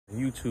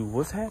YouTube,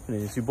 what's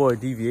happening? It's your boy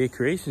DVA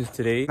Creations.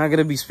 Today I'm not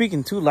gonna be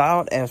speaking too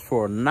loud. As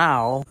for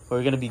now, what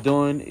we're gonna be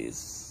doing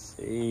is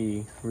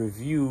a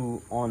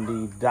review on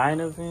the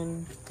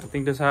Dynavin, I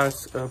think that's how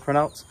it's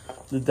pronounced,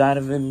 the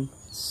Dynavin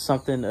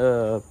something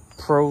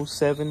Pro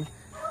 7.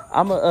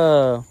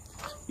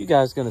 You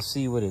guys gonna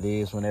see what it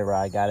is whenever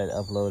I got it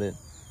uploaded,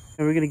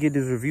 and we're gonna get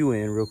this review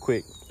in real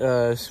quick.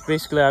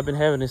 Basically, I've been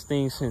having this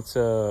thing since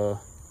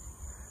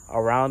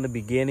around the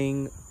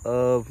beginning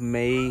of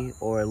May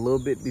or a little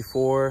bit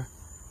before,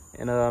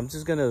 and I'm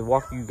just gonna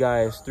walk you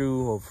guys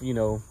through of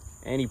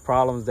any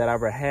problems that I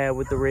ever had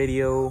with the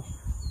radio,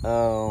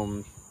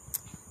 and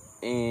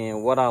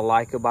what I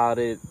like about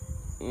it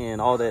and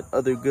all that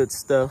other good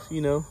stuff,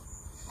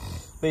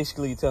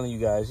 basically telling you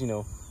guys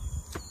a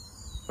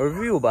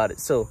review about it.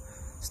 So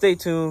stay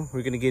tuned,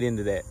 we're gonna get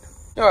into that.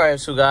 All right,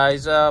 so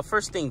guys,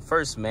 first thing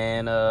first,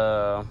 man,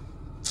 let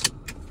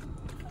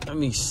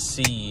me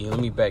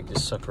back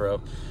this sucker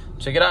up.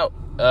 Check it out.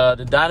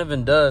 The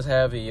Dynavin does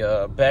have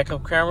a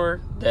backup camera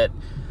that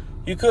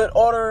you could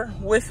order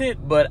with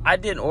it, but I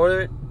didn't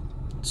order it,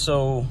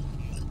 so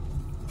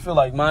I feel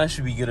like mine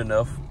should be good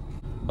enough.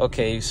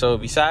 Okay, so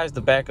besides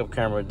the backup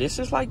camera, this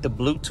is like the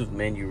Bluetooth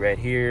menu right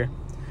here.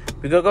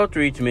 We're gonna go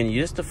through each menu.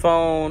 Just the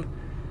phone,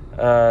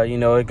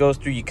 it goes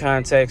through your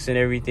contacts and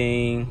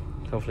everything.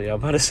 Hopefully I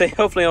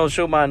don't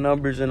show my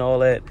numbers and all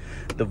that.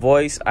 The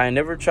voice, I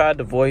never tried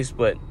the voice,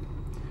 but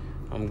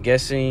I'm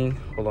guessing,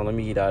 hold on, let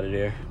me get out of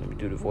there. Let me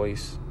do the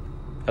voice.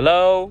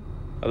 Hello?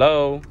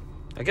 Hello?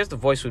 I guess the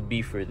voice would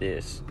be for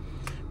this.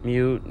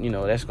 Mute,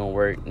 that's gonna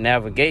work.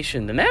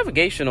 Navigation, the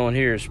navigation on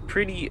here is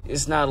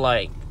it's not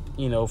like,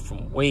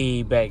 from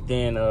way back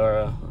then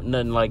or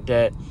nothing like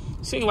that.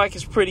 Seems like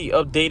it's pretty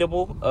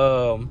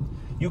updatable.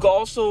 You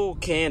also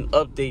can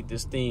update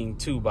this thing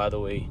too, by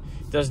the way.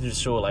 It doesn't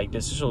just show it like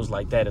this, it shows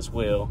like that as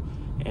well.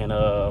 And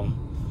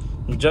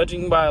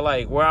judging by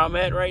like where I'm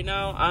at right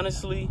now,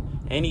 honestly,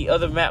 any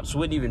other maps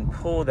wouldn't even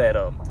pull that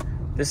up.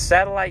 This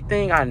satellite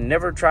thing, I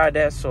never tried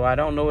that, so I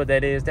don't know what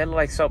that is. That looks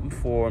like something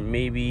for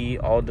maybe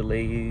all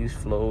delays,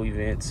 flow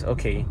events.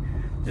 Okay,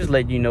 just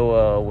let you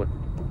know what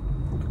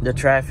the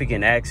traffic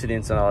and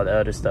accidents and all the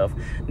other stuff.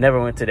 Never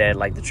went to that,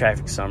 like the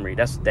traffic summary.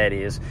 That's what that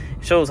is.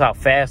 It shows how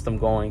fast I'm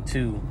going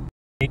too.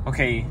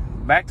 Okay,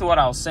 back to what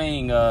I was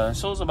saying. It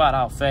shows about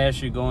how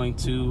fast you're going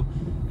to.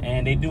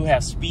 And they do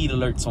have speed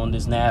alerts on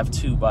this nav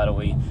too, by the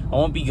way. I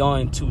won't be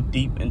going too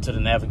deep into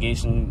the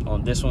navigation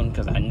on this one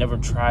because I never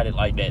tried it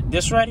like that.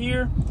 This right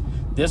here,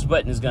 this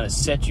button is gonna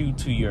set you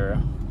to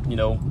your,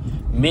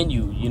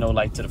 menu,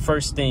 like to the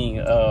first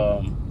thing.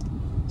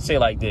 Say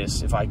like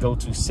this, if I go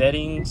to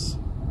settings,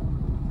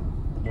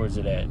 where's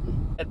it at?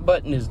 That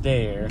button is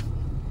there.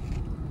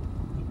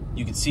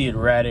 You can see it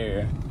right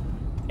there.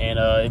 And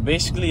it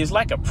basically is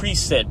like a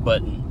preset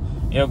button.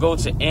 It'll go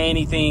to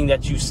anything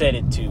that you set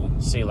it to.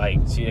 See, I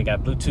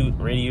got Bluetooth,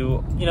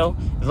 radio,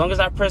 as long as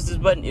I press this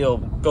button, it'll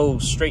go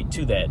straight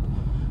to that.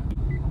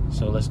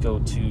 So let's go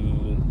to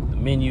the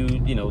menu.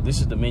 This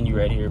is the menu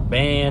right here.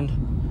 Band.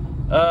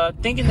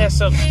 Thinking that's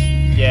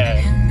something. Yeah.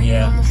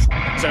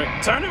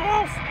 Turn them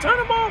off. Turn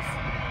them off.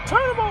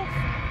 Turn them off.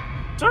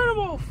 Turn them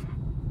off.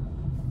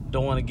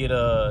 Don't want to get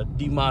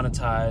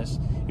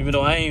demonetized. Even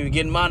though I ain't even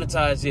getting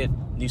monetized yet.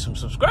 Need some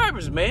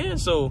subscribers, man.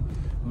 So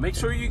make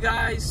sure you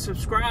guys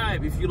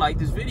subscribe if you like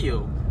this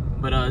video.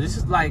 But this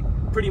is like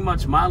pretty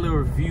much my little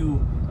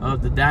review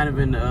of the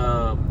Dynavin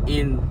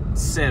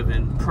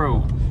N7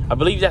 Pro. I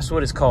believe that's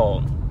what it's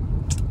called.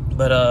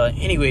 But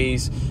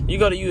anyways, you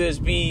go to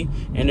USB,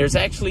 and there's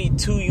actually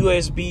two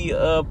USB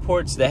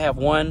ports that have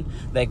one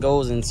that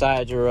goes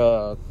inside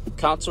your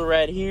console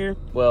right here.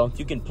 Well,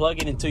 you can plug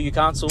it into your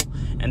console,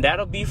 and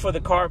that'll be for the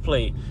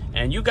CarPlay.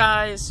 And you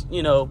guys,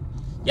 y'all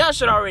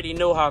should already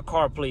know how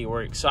CarPlay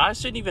works, so I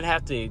shouldn't even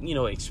have to,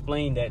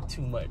 explain that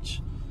too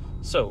much.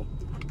 So,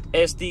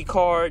 SD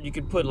card, you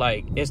could put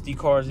like SD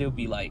cards, they'll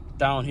be like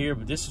down here,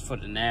 but this is for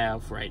the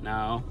nav right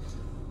now.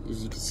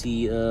 As you can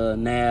see,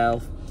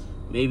 nav,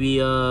 maybe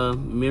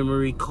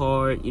memory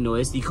card,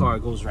 SD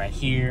card goes right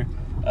here.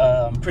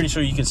 I'm pretty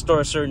sure you can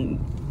store certain,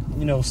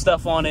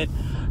 stuff on it.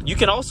 You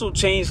can also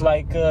change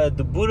like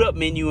the boot up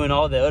menu and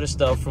all the other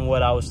stuff from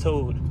what I was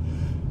told.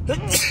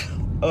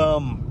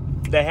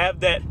 They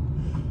have that.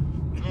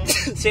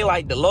 Say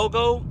like the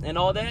logo and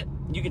all that,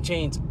 you can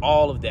change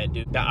all of that,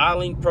 dude. The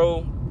iLink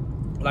Pro,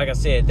 like I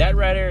said, that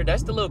right there,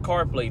 that's the little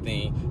CarPlay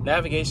thing.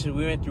 Navigation,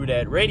 we went through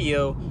that.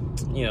 Radio,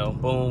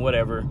 boom,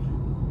 whatever.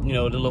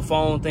 The little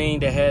phone thing,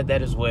 that had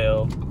that as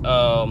well.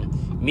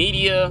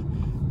 Media,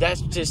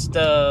 that's just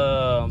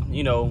the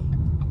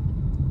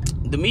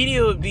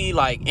media would be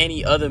like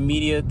any other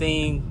media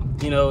thing.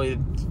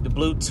 The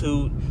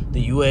Bluetooth,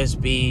 the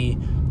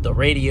USB, the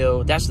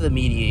radio, that's what the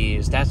media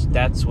is.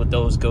 That's what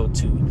those go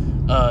to.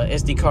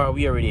 SD card,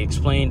 we already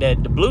explained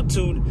that. The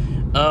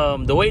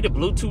Bluetooth, the way the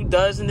Bluetooth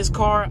does in this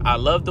car, I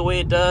love the way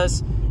it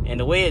does. And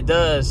the way it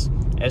does,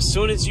 as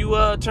soon as you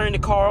turn the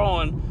car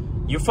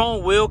on, your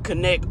phone will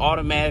connect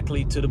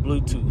automatically to the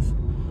Bluetooth.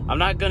 I'm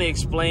not gonna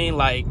explain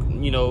like,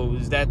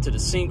 is that to the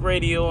sync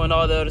radio and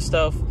all the other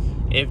stuff.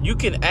 if you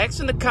can ask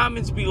in the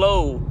comments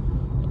below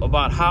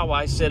about how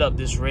I set up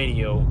this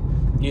radio,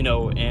 you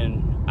know,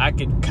 and I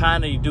could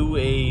kind of do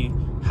a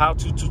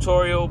how-to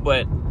tutorial,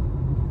 but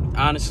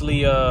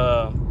honestly,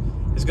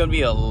 it's gonna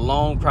be a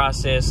long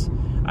process.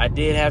 I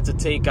did have to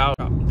take out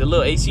the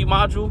little AC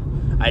module.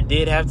 I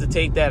did have to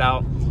take that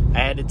out. I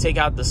had to take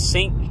out the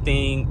sync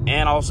thing,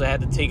 and also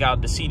had to take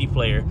out the CD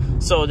player.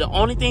 So the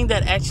only thing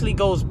that actually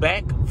goes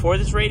back for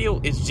this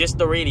radio is just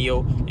the radio,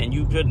 and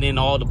you put in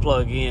all the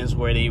plug-ins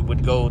where they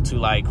would go to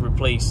like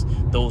replace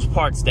those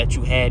parts that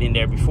you had in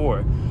there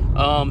before.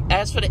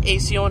 As for the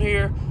AC on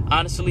here,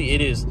 honestly,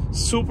 it is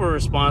super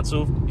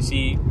responsive. You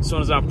see, as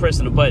soon as I'm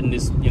pressing the button,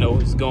 it's, you know,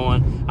 it's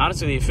going.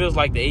 Honestly, it feels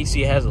like the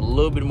AC has a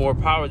little bit more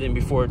power than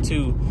before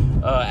too.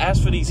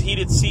 As for these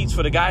heated seats,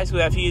 for the guys who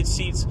have heated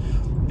seats,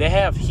 they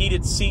have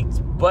heated seats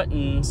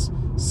buttons,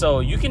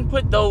 so you can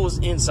put those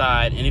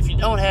inside. And if you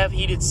don't have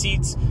heated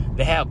seats,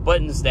 they have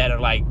buttons that are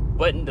like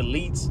button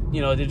deletes.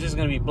 You know, they're just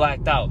gonna be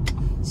blacked out.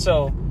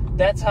 So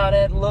that's how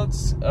that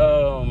looks.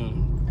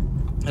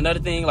 Another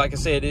thing, like I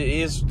said, it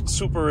is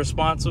super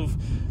responsive.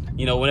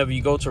 You know, whenever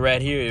you go to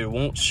right here, it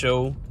won't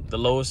show the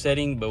lowest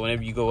setting, but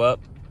whenever you go up,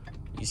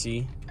 you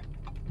see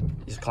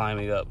it's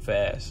climbing up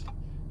fast.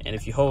 And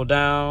if you hold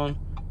down,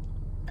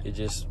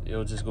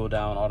 it'll just go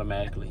down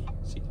automatically.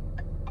 See?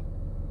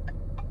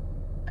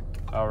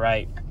 All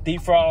right,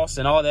 defrost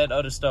and all that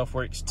other stuff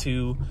works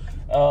too.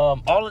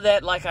 All of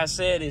that, like I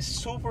said, is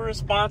super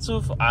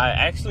responsive. I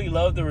actually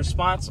love the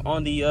response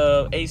on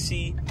the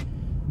AC.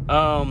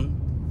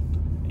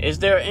 Is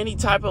there any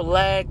type of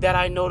lag that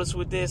I notice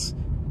with this?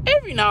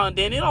 Every now and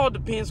then. It all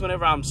depends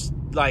whenever I'm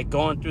like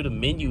going through the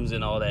menus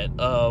and all that.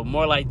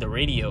 More like the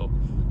radio.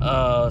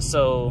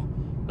 So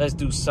let's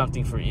do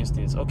something, for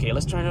instance. Okay,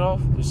 let's turn it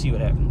off. Let's see what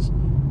happens.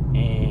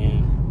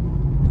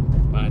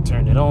 And when I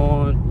turn it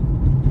on,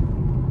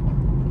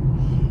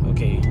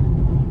 okay,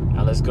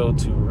 now let's go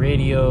to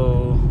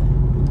radio.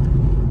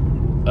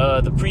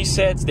 The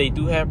presets, they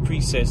do have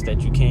presets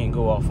that you can't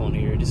go off on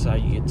here. This is how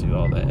you get to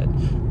all that.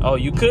 Oh,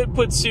 you could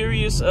put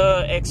Sirius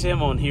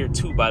XM on here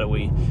too, by the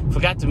way.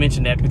 Forgot to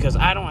mention that because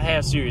I don't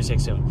have Sirius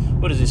XM.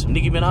 What is this,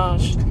 Nicki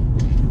Minaj?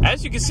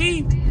 As you can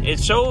see, it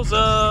shows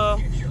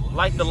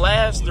like the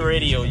last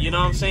radio, you know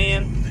what I'm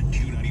saying?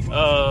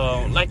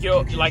 Like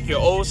your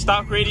old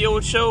stock radio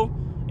would show.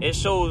 It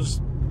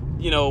shows,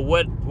 you know,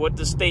 what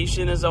the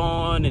station is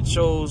on. It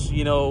shows,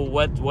 you know,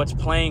 what's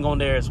playing on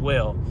there as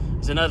well.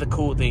 It's another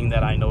cool thing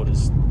that I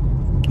noticed.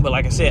 But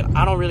like I said,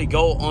 I don't really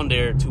go on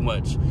there too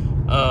much.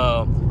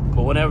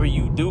 But whenever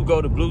you do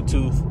go to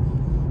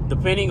Bluetooth,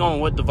 depending on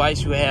what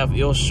device you have,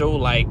 it'll show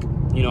like,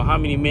 you know, how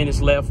many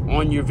minutes left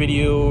on your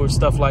video or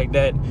stuff like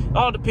that. It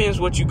all depends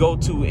what you go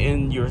to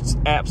in your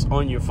apps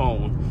on your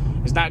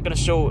phone. It's not gonna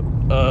show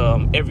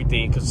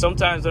everything, because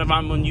sometimes if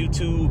I'm on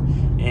YouTube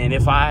and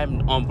if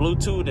I'm on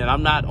Bluetooth and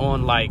I'm not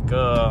on like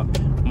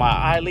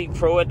my iLink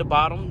Pro at the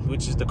bottom,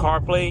 which is the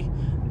CarPlay,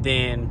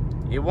 then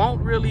it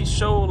won't really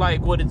show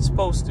like what it's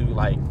supposed to.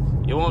 Like,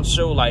 it won't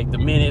show like the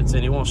minutes,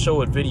 and it won't show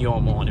what video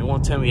I'm on. It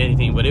won't tell me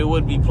anything, but it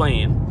would be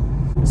playing.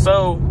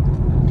 So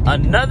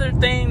another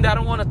thing that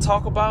I want to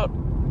talk about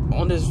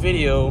on this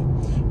video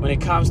when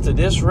it comes to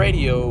this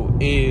radio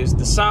is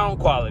the sound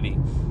quality.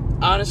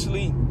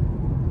 Honestly,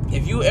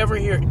 if you ever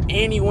hear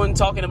anyone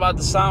talking about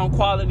the sound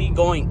quality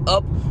going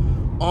up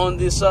on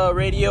this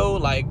radio,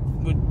 like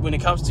when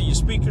it comes to your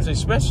speakers,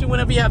 especially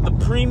whenever you have the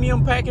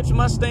premium package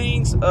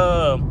Mustangs,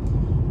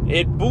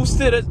 it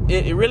boosted it.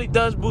 It really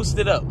does boost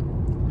it up.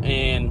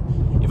 And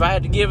if I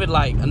had to give it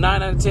like a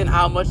 9 out of 10,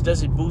 how much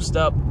does it boost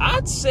up?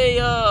 I'd say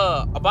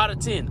about a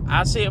 10.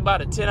 I'd say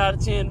about a 10 out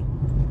of 10.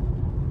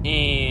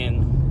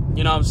 And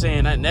you know what I'm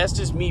saying? And that's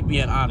just me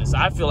being honest.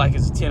 I feel like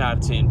it's a 10 out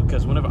of 10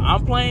 because whenever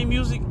I'm playing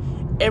music,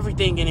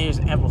 everything in here is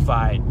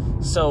amplified.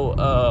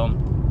 So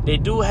they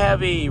do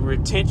have a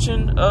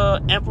retention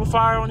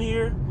amplifier on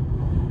here.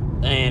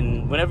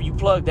 And whenever you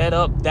plug that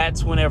up,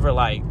 that's whenever,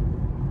 like,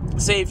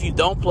 say if you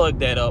don't plug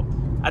that up,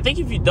 I think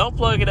if you don't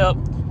plug it up,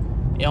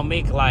 it'll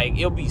make like,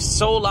 it'll be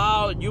so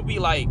loud. You'll be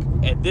like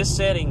at this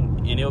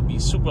setting and it'll be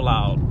super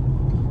loud.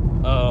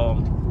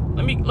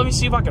 Let me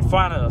see if I can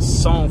find a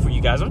song for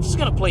you guys. I'm just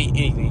gonna play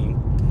anything.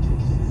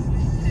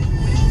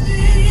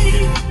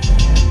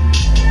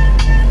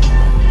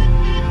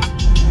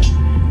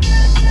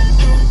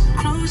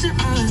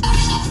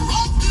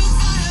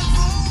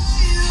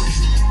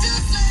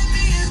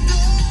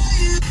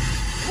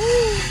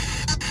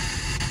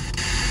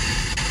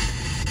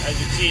 As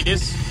you see,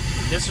 this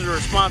is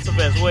responsive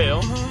as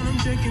well.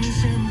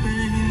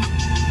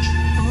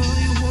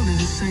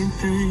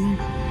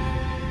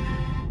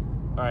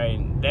 All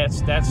right,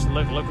 that's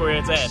look where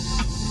it's at.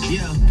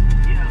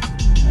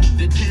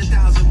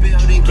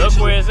 Look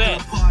where it's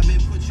at.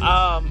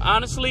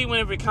 Honestly,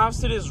 whenever it comes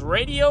to this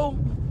radio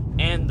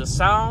and the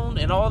sound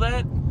and all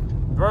that,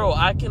 bro,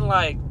 I can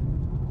like,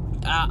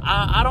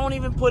 I don't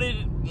even put it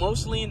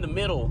mostly in the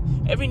middle.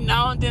 Every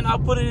now and then I'll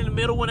put it in the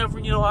middle whenever,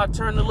 you know, I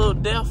turn a little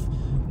deaf.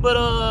 But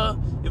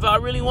if I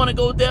really want to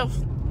go deaf,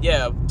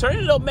 yeah, turn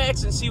it up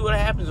max and see what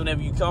happens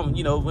whenever you come,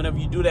 you know, whenever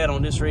you do that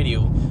on this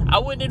radio. I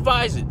wouldn't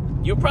advise it.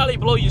 You'll probably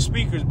blow your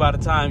speakers by the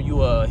time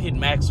you hit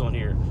max on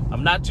here.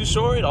 I'm not too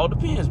sure. It all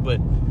depends, but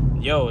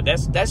yo,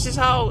 that's just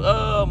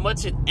how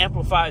much it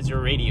amplifies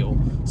your radio.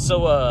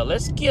 So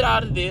let's get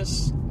out of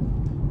this.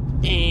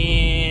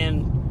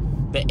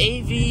 And the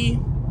AV,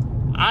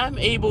 I'm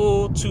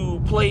able to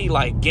play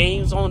like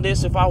games on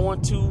this if I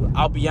want to.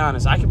 I'll be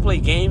honest, I can play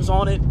games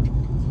on it,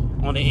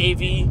 on the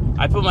AV.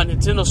 I put my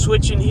Nintendo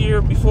Switch in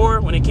here before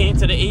when it came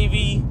to the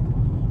AV.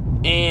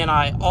 And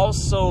I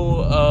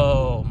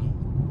also,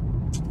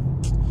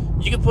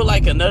 you can put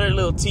like another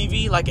little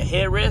TV, like a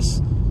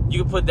headrest.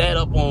 You can put that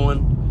up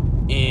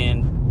on,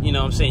 and you know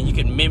what I'm saying, you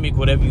can mimic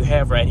whatever you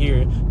have right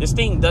here. This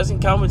thing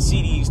doesn't come with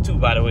CDs too,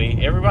 by the way.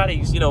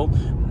 Everybody's, you know,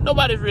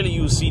 nobody really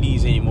uses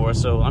CDs anymore.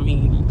 So, I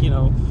mean, you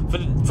know,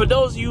 for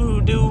those of you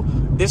who do,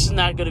 this is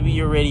not going to be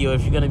your radio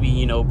if you're going to be,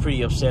 you know,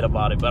 pretty upset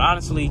about it. But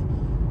honestly,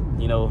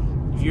 you know,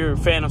 if you're a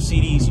fan of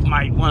CDs, you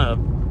might want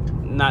to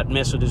not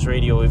mess with this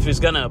radio if it's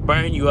going to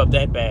burn you up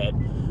that bad.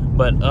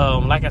 But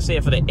like I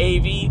said, for the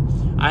AV,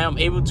 I am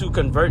able to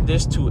convert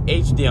this to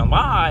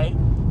HDMI,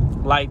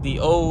 like the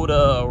old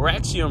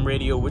Raxium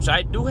radio, which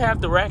I do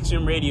have the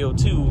Raxium radio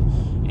too,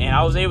 and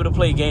I was able to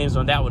play games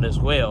on that one as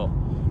well.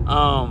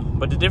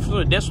 But the difference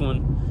with this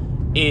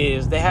one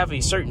is they have a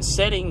certain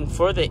setting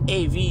for the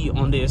AV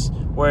on this,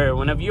 where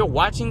whenever you're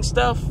watching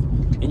stuff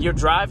and you're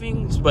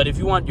driving, but if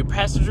you want your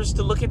passengers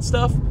to look at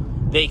stuff,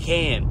 they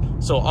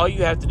can. So all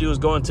you have to do is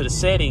go into the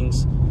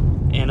settings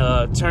and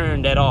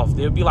turn that off.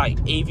 There'll be like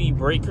AV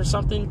brake or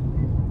something,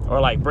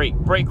 or like brake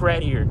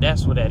right here.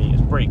 That's what that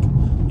is, brake.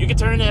 You can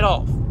turn that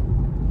off.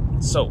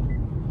 So,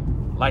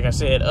 like I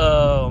said,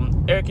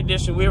 air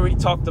conditioning, we already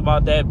talked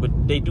about that,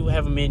 but they do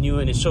have a menu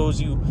and it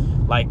shows you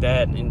like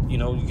that, and you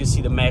know, you can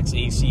see the max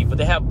AC, but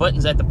they have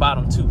buttons at the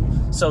bottom too.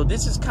 So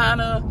this is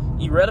kind of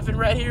irrelevant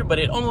right here, but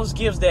it almost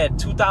gives that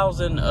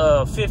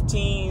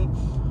 2015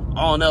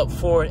 on up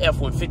Ford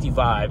F-150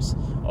 vibes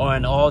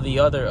on all the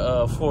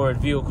other Ford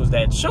vehicles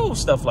that show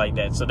stuff like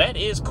that. So that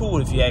is cool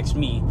if you ask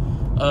me.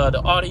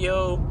 The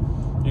audio,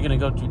 you're gonna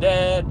go through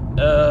that.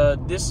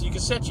 This, you can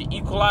set your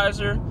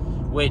equalizer,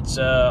 which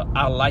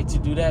I like to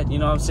do that, you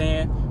know what I'm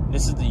saying?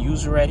 This is the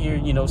user right here,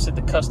 you know, set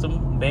the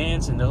custom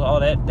bands and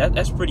all that.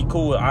 That's pretty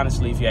cool,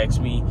 honestly, if you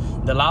ask me.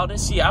 The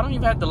loudness, see, I don't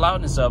even have the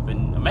loudness up,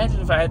 and imagine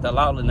if I had the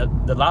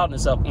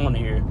loudness up on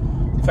here.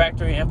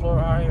 Factory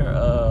amplifier,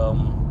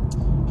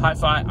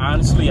 hi-fi,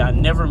 honestly, I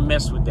never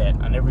messed with that.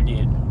 I never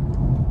did.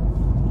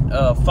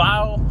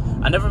 File,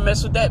 I never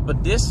messed with that,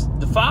 but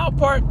the file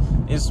part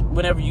is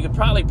whenever you could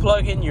probably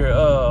plug in your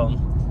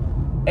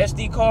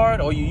SD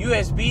card or your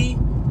USB,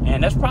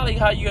 and that's probably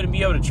how you're going to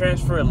be able to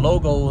transfer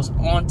logos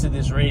onto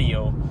this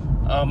radio.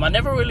 I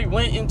never really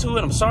went into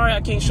it. I'm sorry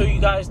I can't show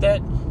you guys that.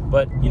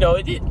 But, you know,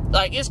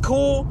 it's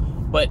cool,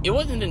 but it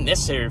wasn't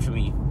necessary for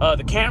me.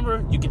 The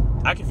camera,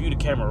 I can view the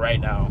camera right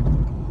now.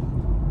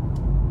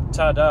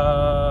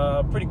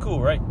 Ta-da. Pretty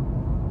cool, right?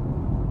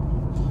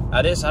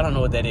 Now this, I don't know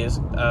what that is.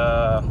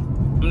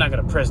 I'm not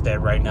going to press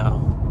that right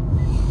now.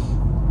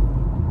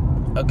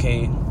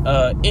 Okay.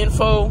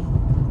 Info.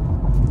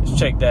 Let's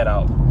check that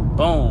out.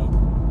 Boom.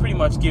 Pretty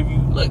much give you,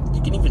 look,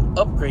 you can even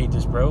upgrade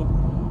this, bro.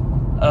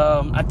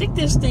 I think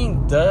this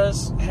thing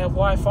does have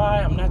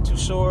Wi-Fi. I'm not too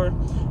sure.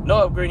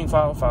 No upgrading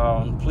file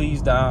found.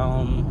 Please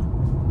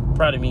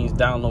probably means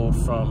download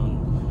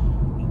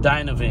from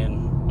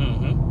Dynavin.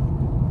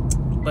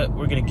 But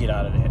we're gonna get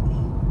out of that.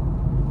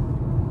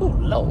 Oh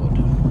Lord,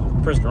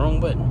 pressed the wrong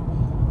button.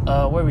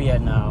 Where we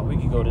at now? We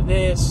can go to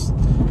this.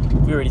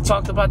 We already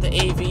talked about the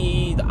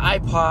AV, the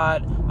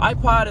iPod.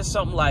 iPod is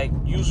something like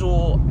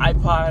usual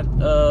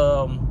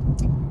iPod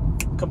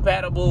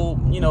compatible,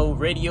 you know,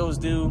 radios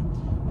do,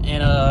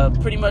 and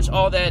pretty much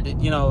all that,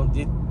 you know,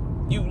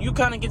 you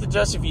kind of get the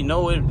gist if you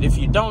know it. If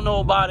you don't know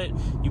about it,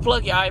 you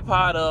plug your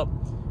iPod up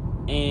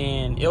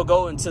and it'll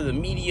go into the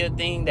media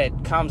thing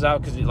that comes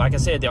out, because like I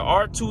said, there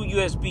are two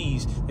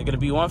USBs. They're going to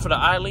be one for the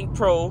iLink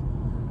Pro,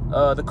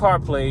 the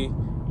CarPlay,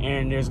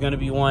 and there's going to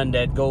be one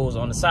that goes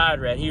on the side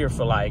right here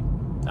for, like,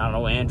 I don't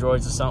know,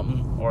 Androids or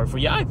something, or for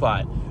your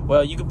iPod.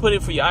 Well, you can put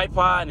it for your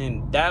iPod,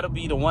 and that'll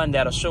be the one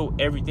that'll show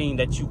everything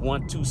that you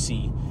want to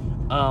see.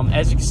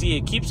 As you can see,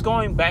 it keeps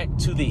going back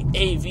to the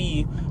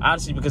AV,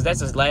 honestly, because that's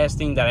the last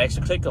thing that I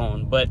actually click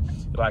on. But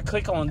if I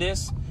click on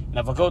this, and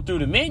if I go through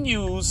the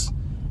menus,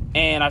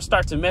 and I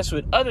start to mess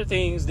with other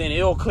things, then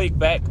it'll click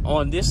back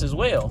on this as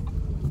well.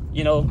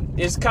 You know,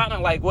 it's kind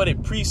of like what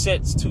it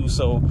presets to.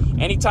 So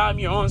anytime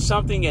you're on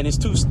something and it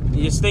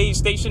stays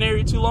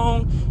stationary too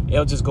long,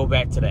 it'll just go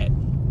back to that.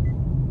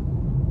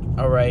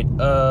 All right,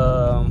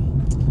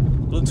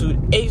 Bluetooth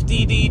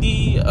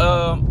HDD.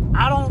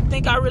 I don't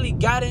think I really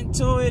got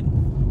into it.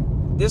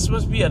 This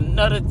must be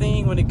another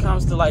thing when it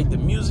comes to like the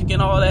music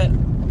and all that.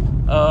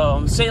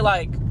 Say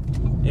like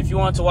if you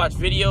want to watch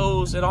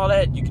videos and all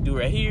that, you can do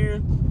right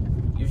here.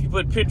 If you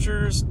put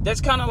pictures, that's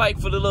kind of like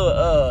for the little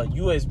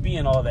USB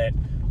and all that.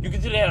 you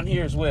can do that on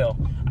here as well.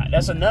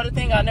 That's another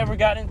thing I never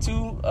got into.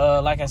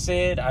 Like I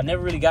said, I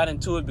never really got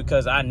into it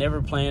because I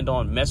never planned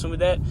on messing with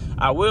that.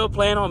 I will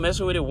plan on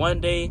messing with it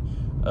one day.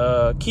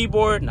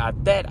 Keyboard,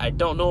 not that I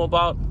don't know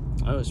about.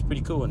 Oh, it's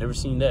pretty cool. I never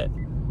seen that.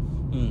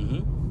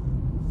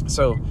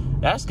 So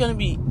that's gonna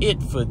be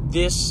it for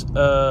this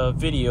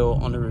video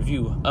on the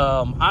review.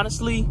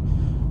 Honestly,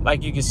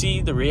 like you can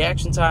see, the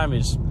reaction time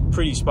is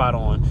pretty spot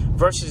on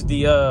versus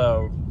the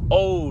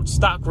old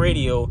stock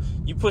radio.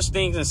 You push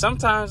things and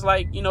sometimes,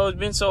 like, you know, it's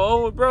been so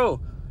old, bro,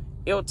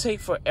 it'll take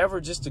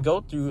forever just to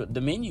go through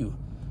the menu.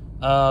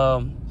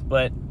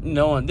 But you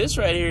know, on this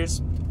right here,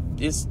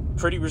 it's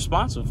pretty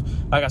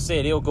responsive. Like I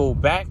said, it'll go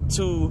back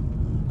to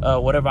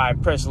whatever I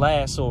pressed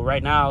last. So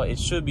right now it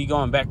should be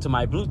going back to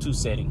my Bluetooth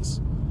settings.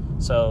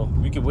 So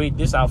we can wait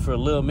this out for a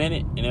little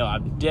minute, and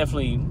I'm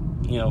definitely,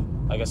 you know,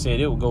 like I said,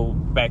 it will go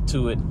back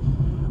to it.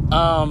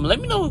 Let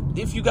me know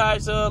if you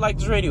guys like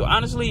this radio.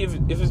 Honestly, if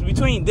it's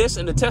between this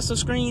and the Tesla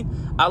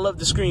screen, I love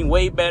the screen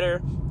way better.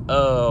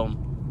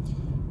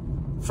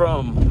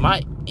 From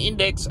my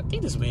index, I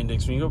think this is my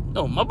index finger.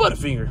 No, my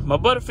butterfinger. My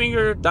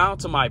butterfinger down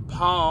to my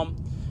palm.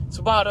 It's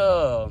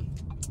about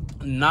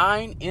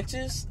 9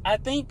 inches, I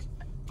think.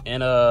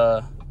 And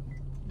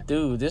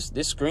dude, this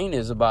screen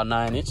is about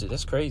 9 inches.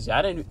 That's crazy.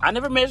 I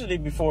never measured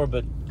it before,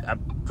 but I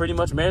pretty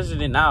much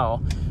measured it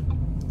now.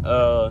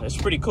 It's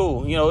pretty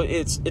cool. You know,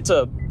 it's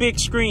a big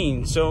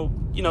screen, so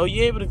you know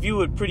you're able to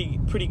view it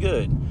pretty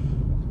good.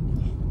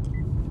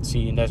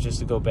 See, and that's just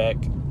to go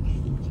back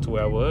to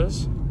where I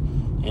was.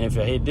 And if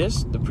I hit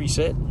this, the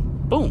preset,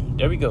 boom,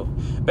 there we go,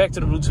 back to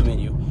the Bluetooth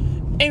menu.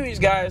 Anyways,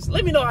 guys,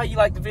 let me know how you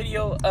like the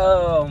video.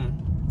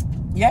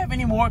 You have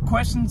any more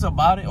questions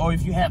about it, or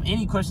if you have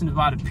any questions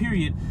about it,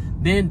 period,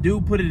 then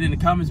do put it in the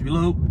comments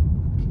below,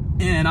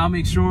 and I'll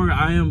make sure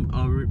I am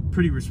a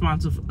pretty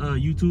responsive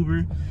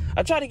YouTuber.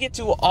 I try to get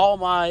to all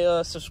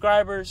my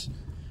subscribers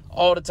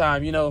all the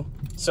time, you know.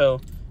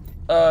 So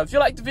if you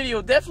like the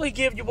video, definitely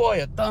give your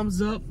boy a thumbs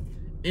up,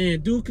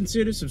 and do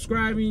consider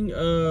subscribing.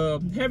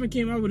 Haven't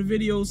came out with a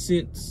video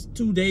since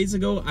 2 days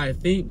ago, I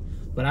think.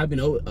 But I've been,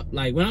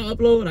 like, when I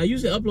upload, I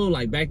usually upload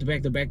like back to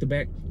back to back to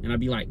back, and I'll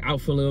be like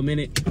out for a little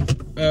minute.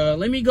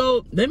 Let me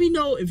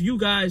know if you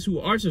guys who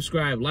are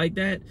subscribed like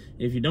that.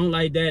 If you don't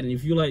like that, and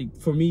if you like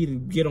for me to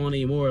get on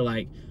a more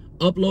like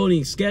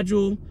uploading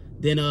schedule,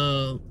 then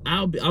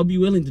I'll be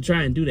willing to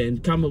try and do that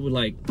and come up with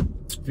like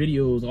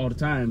videos all the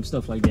time,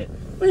 stuff like that.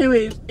 But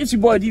anyways, it's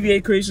your boy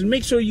DVA Creations.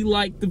 Make sure you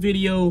like the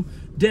video.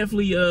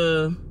 Definitely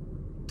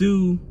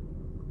do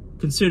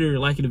consider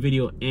liking the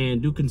video,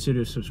 and do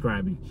consider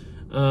subscribing.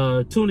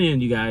 Tune in,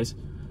 you guys.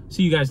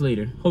 See you guys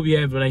later. Hope you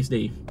have a nice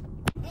day.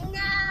 No.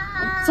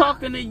 I'm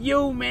talking to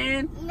you,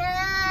 man. No.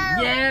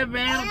 Yeah,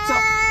 man. I'm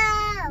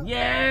talking.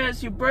 Yeah,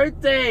 it's your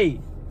birthday.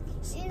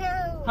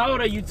 No. How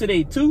old are you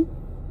today? 2?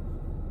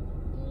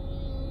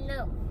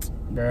 No.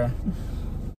 Bruh.